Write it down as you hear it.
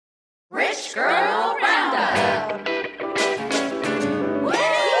Rich Girl Roundup.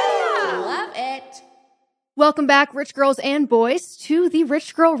 Love it. Welcome back, rich girls and boys, to the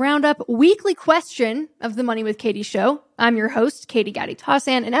Rich Girl Roundup weekly question of the Money with Katie show. I'm your host, Katie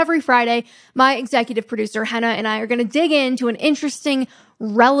Gatti-Tassan, and every Friday, my executive producer, Henna, and I are going to dig into an interesting,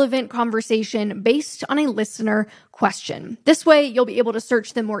 relevant conversation based on a listener question. This way, you'll be able to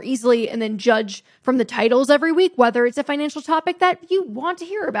search them more easily and then judge from the titles every week whether it's a financial topic that you want to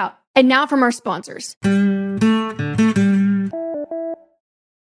hear about. And now from our sponsors.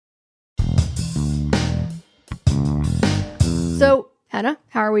 So, Henna,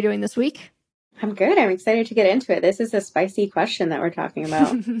 how are we doing this week? I'm good. I'm excited to get into it. This is a spicy question that we're talking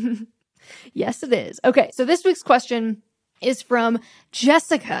about. Yes, it is. Okay, so this week's question is from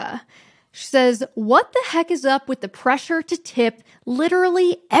Jessica. She says, what the heck is up with the pressure to tip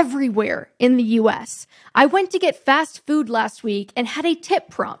literally everywhere in the US? I went to get fast food last week and had a tip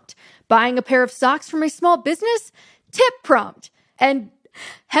prompt. Buying a pair of socks for my small business? Tip prompt. And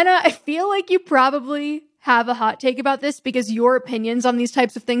Henna, I feel like you probably have a hot take about this because your opinions on these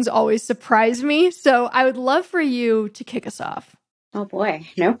types of things always surprise me. So I would love for you to kick us off. Oh boy,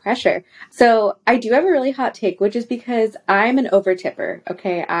 no pressure. So I do have a really hot take, which is because I'm an over tipper.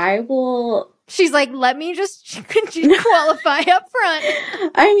 Okay, She's like, let me just qualify up front.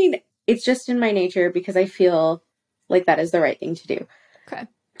 I mean, it's just in my nature because I feel like that is the right thing to do. Okay.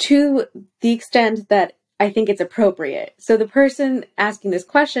 To the extent that I think it's appropriate. So the person asking this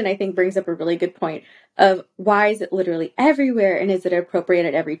question, I think, brings up a really good point of why is it literally everywhere and is it appropriate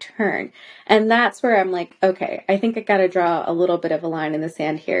at every turn? And that's where I'm like, okay, I think I got to draw a little bit of a line in the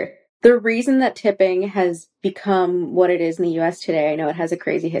sand here. The reason that tipping has become what it is in the US today, I know it has a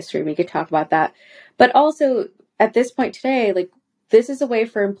crazy history. We could talk about that. But also at this point today, like, this is a way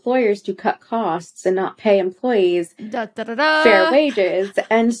for employers to cut costs and not pay employees fair wages.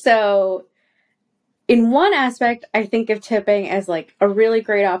 And so in one aspect, I think of tipping as like a really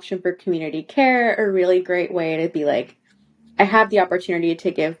great option for community care, a really great way to be like, I have the opportunity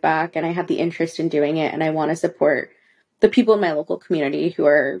to give back and I have the interest in doing it and I want to support the people in my local community who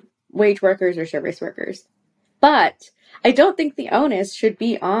are wage workers or service workers. But I don't think the onus should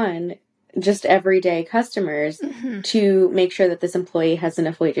be on just everyday customers to make sure that this employee has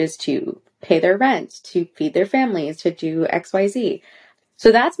enough wages to pay their rent, to feed their families, to do XYZ.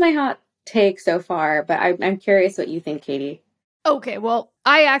 So that's my hot take so far, but I'm curious what you think, Katie. Okay, well,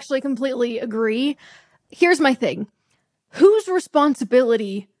 I actually completely agree. Here's my thing. Whose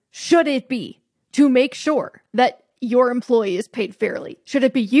responsibility should it be to make sure that your employee is paid fairly? Should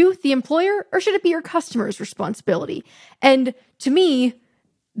it be you, the employer, or should it be your customer's responsibility? And to me,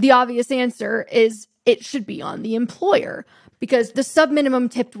 the obvious answer is it should be on the employer, because the sub-minimum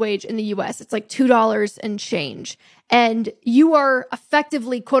tipped wage in the US, it's like $2 and change. And you are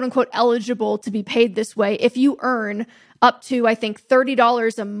effectively, quote unquote, eligible to be paid this way if you earn up to, I think,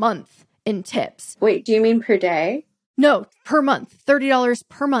 $30 a month in tips. Wait, do you mean per day? No, per month. $30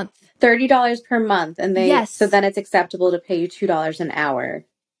 per month. $30 per month. And Yes. So then it's acceptable to pay you $2 an hour.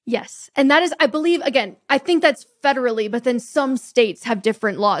 Yes. And that is, I believe, again, I think that's federally, but then some states have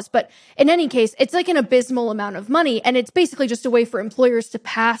different laws. But in any case, it's like an abysmal amount of money. And it's basically just a way for employers to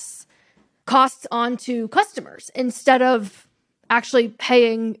pass costs on to customers instead of actually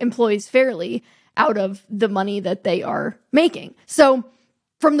paying employees fairly out of the money that they are making. So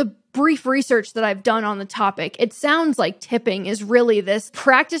from the brief research that I've done on the topic, it sounds like tipping is really this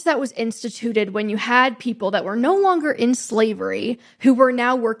practice that was instituted when you had people that were no longer in slavery, who were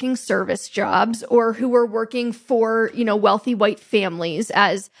now working service jobs or who were working for, wealthy white families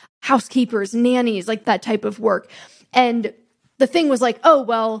as housekeepers, nannies, like that type of work. And the thing was like, oh,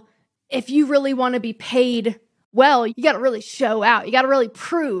 well, if you really want to be paid well, you got to really show out. You got to really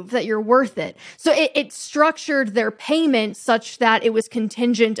prove that you're worth it. So it structured their payment such that it was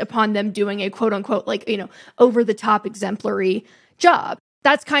contingent upon them doing a quote unquote, over the top exemplary job.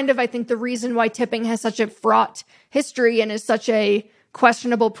 That's kind of, I think, the reason why tipping has such a fraught history and is such a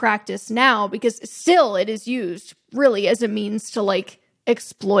questionable practice now, because still it is used really as a means to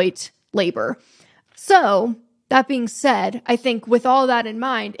exploit labor. So that being said, I think with all that in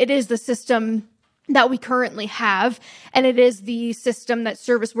mind, it is the system that we currently have, and it is the system that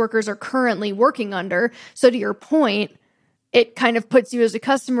service workers are currently working under. So to your point, it kind of puts you as a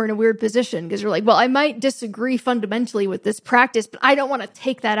customer in a weird position because you're like, well, I might disagree fundamentally with this practice, but I don't want to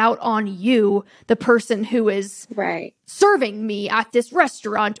take that out on you, the person who is serving me at this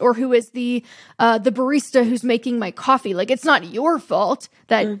restaurant, or who is the barista who's making my coffee. Like, it's not your fault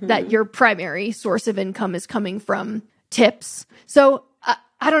that that your primary source of income is coming from tips. So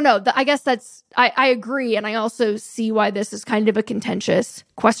I don't know. I guess I agree. And I also see why this is kind of a contentious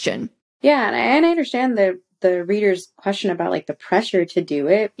question. Yeah, and I understand the reader's question about like the pressure to do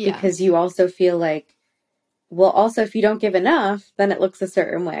it Yeah. because you also feel like, well, also if you don't give enough, then it looks a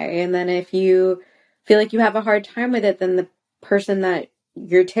certain way. And then if you feel like you have a hard time with it, then the person that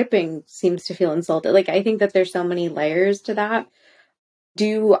you're tipping seems to feel insulted. Like I think that there's so many layers to that.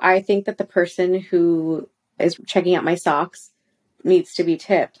 Do I think that the person who is checking out my socks needs to be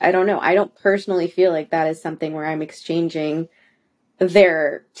tipped? I don't know. I don't personally feel like that is something where I'm exchanging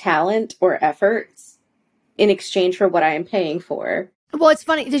their talent or efforts in exchange for what I am paying for. Well, it's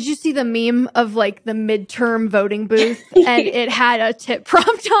funny. Did you see the meme of like the midterm voting booth and it had a tip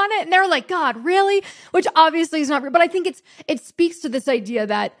prompt on it? And they were like, God, really? Which obviously is not real. But I think it speaks to this idea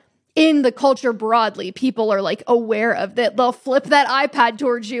that in the culture broadly, people are like aware of that. They'll flip that iPad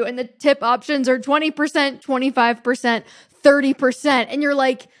towards you and the tip options are 20%, 25%, 30%. And you're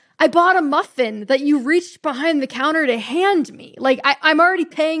like, I bought a muffin that you reached behind the counter to hand me. Like I'm already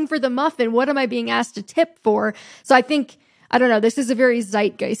paying for the muffin. What am I being asked to tip for? So I don't know, this is a very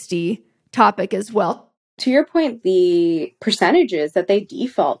zeitgeisty topic as well. To your point, the percentages that they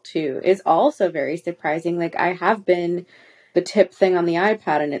default to is also very surprising. Like I have been the tip thing on the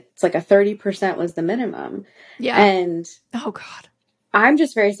iPad and it's like a 30% was the minimum. Yeah. And oh God. I'm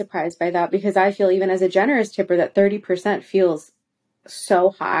just very surprised by that because I feel even as a generous tipper that 30% feels so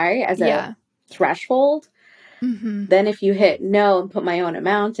high as a threshold. Mm-hmm. Then if you hit no and put my own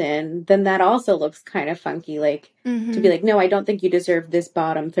amount in, then that also looks kind of funky. Like to be like, no, I don't think you deserve this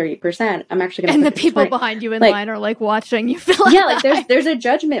bottom 30%. I'm actually going to. And the people behind you in line are like watching you fill out. Yeah, like there's a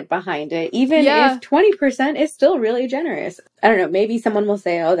judgment behind it. Even if 20% is still really generous. I don't know. Maybe someone will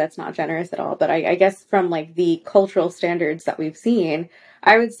say, oh, that's not generous at all. But I guess from like the cultural standards that we've seen,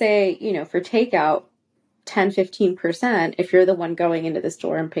 I would say, you know, for takeout, 10, 15%, if you're the one going into the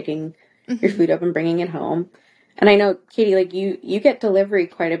store and picking your food up and bringing it home. And I know, Katie, like you get delivery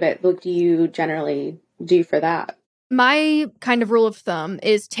quite a bit. What do you generally do for that? My kind of rule of thumb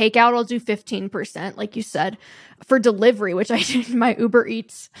is takeout, I'll do 15%, like you said. For delivery, which I did in my Uber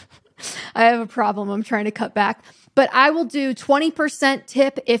Eats, I have a problem. I'm trying to cut back. But I will do 20%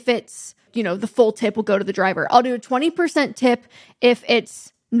 tip if it's, you know, the full tip will go to the driver. I'll do a 20% tip if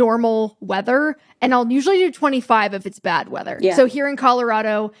it's normal weather, and I'll usually do 25 if it's bad weather. Yeah. So here in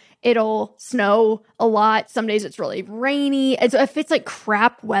Colorado, it'll snow a lot. Some days it's really rainy. And so if it's like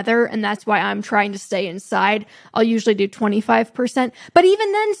crap weather, and that's why I'm trying to stay inside, I'll usually do 25%. But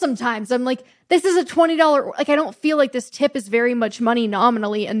even then, sometimes I'm like, this is a $20, like I don't feel like this tip is very much money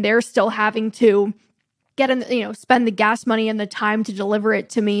nominally, and they're still having to get in, you know, spend the gas money and the time to deliver it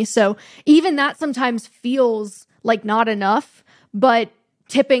to me. So even that sometimes feels like not enough, but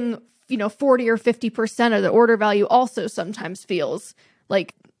tipping, you know, 40 or 50% of the order value also sometimes feels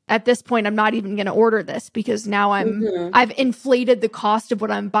like at this point, I'm not even going to order this because now I've inflated the cost of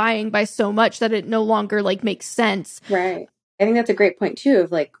what I'm buying by so much that it no longer like makes sense. Right. I think that's a great point too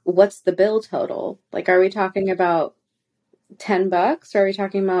of like, what's the bill total? Like, are we talking about $10 or are we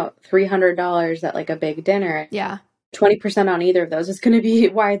talking about $300 at like a big dinner? Yeah. 20% on either of those is going to be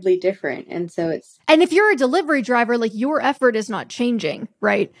widely different. And so and if you're a delivery driver, like your effort is not changing,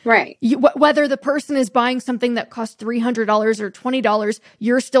 right? Right. Whether the person is buying something that costs $300 or $20,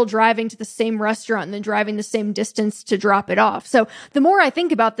 you're still driving to the same restaurant and then driving the same distance to drop it off. So the more I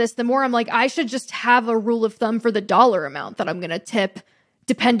think about this, the more I'm like, I should just have a rule of thumb for the dollar amount that I'm going to tip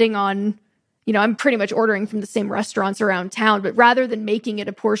depending on, you know, I'm pretty much ordering from the same restaurants around town, but rather than making it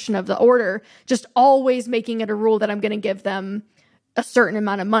a portion of the order, just always making it a rule that I'm going to give them a certain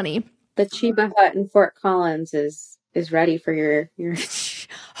amount of money. The Cheba Hut in Fort Collins is ready for your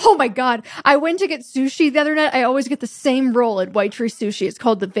Oh my God. I went to get sushi the other night. I always get the same roll at White Tree Sushi. It's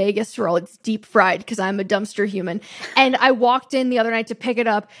called the Vegas roll. It's deep fried because I'm a dumpster human. And I walked in the other night to pick it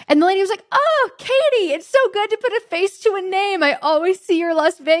up. And the lady was like, oh, Katie, it's so good to put a face to a name. I always see your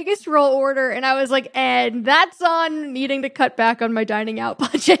Las Vegas roll order. And I was like, and that's on needing to cut back on my dining out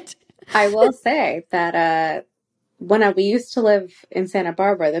budget. I will say that when we used to live in Santa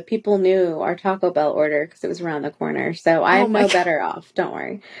Barbara, the people knew our Taco Bell order because it was around the corner. So I'm no better off. Don't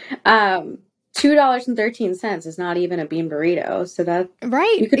worry. $2.13 is not even a bean burrito. So that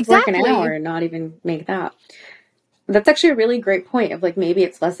you could work an hour and not even make that. That's actually a really great point of like, maybe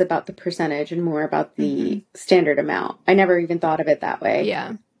it's less about the percentage and more about the standard amount. I never even thought of it that way.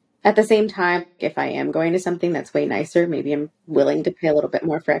 Yeah. At the same time, if I am going to something that's way nicer, maybe I'm willing to pay a little bit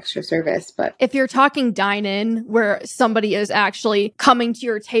more for extra service. But if you're talking dine-in, where somebody is actually coming to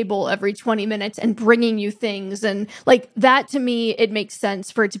your table every 20 minutes and bringing you things, and like that, to me, it makes sense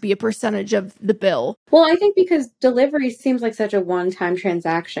for it to be a percentage of the bill. Well, I think because delivery seems like such a one-time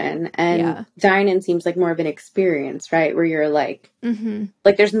transaction, and dine-in seems like more of an experience, right? Where you're like,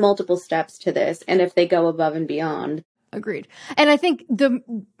 like there's multiple steps to this, and if they go above and beyond. Agreed. And I think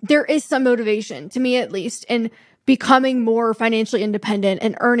there is some motivation, to me at least, in becoming more financially independent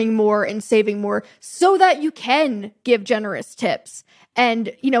and earning more and saving more so that you can give generous tips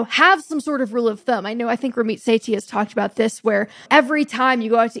and, you know, have some sort of rule of thumb. I think Ramit Sethi has talked about this, where every time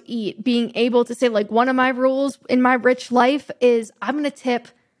you go out to eat, being able to say, like, one of my rules in my rich life is I'm going to tip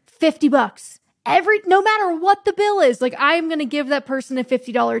 $50 no matter what the bill is. Like, I'm going to give that person a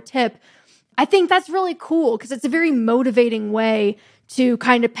 $50 tip. I think that's really cool because it's a very motivating way to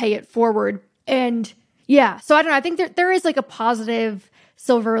kind of pay it forward. And yeah, so I don't know. I think there is like a positive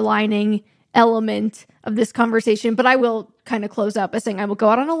silver lining element of this conversation, but I will kind of close out by saying I will go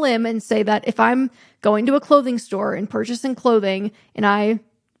out on a limb and say that if I'm going to a clothing store and purchasing clothing and I,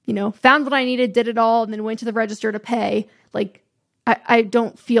 you know, found what I needed, did it all, and then went to the register to pay, like, I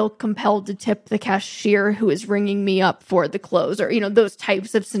don't feel compelled to tip the cashier who is ringing me up for the clothes or, you know, those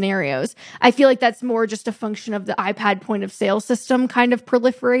types of scenarios. I feel like that's more just a function of the iPad point of sale system kind of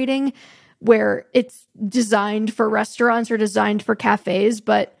proliferating, where it's designed for restaurants or designed for cafes.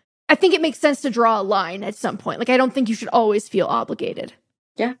 But I think it makes sense to draw a line at some point. Like, I don't think you should always feel obligated.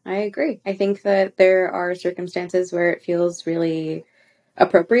 Yeah, I agree. I think that there are circumstances where it feels really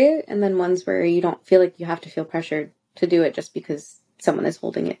appropriate, and then ones where you don't feel like you have to feel pressured to do it just because someone is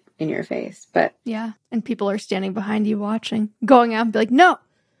holding it in your face. But yeah, and people are standing behind you watching, going out and be like, no,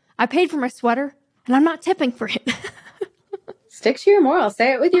 I paid for my sweater and I'm not tipping for it. Stick to your morals.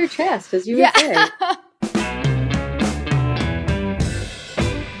 Say it with your chest, as you would say.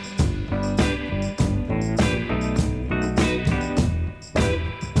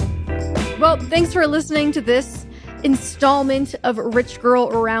 Well, thanks for listening to this installment of Rich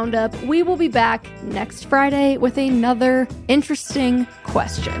Girl Roundup. We will be back next Friday with another interesting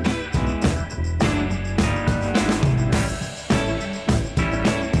question.